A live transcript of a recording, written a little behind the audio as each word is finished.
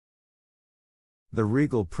The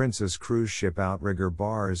Regal Princess cruise ship Outrigger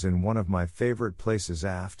bar is in one of my favorite places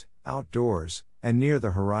aft, outdoors, and near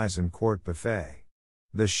the Horizon Court Buffet.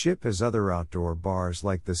 The ship has other outdoor bars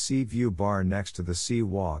like the Sea View bar next to the Sea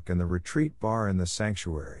Walk and the Retreat bar in the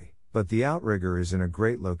sanctuary, but the Outrigger is in a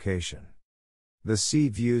great location. The sea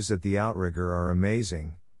views at the Outrigger are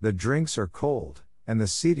amazing, the drinks are cold, and the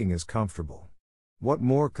seating is comfortable. What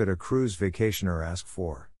more could a cruise vacationer ask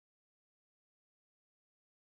for?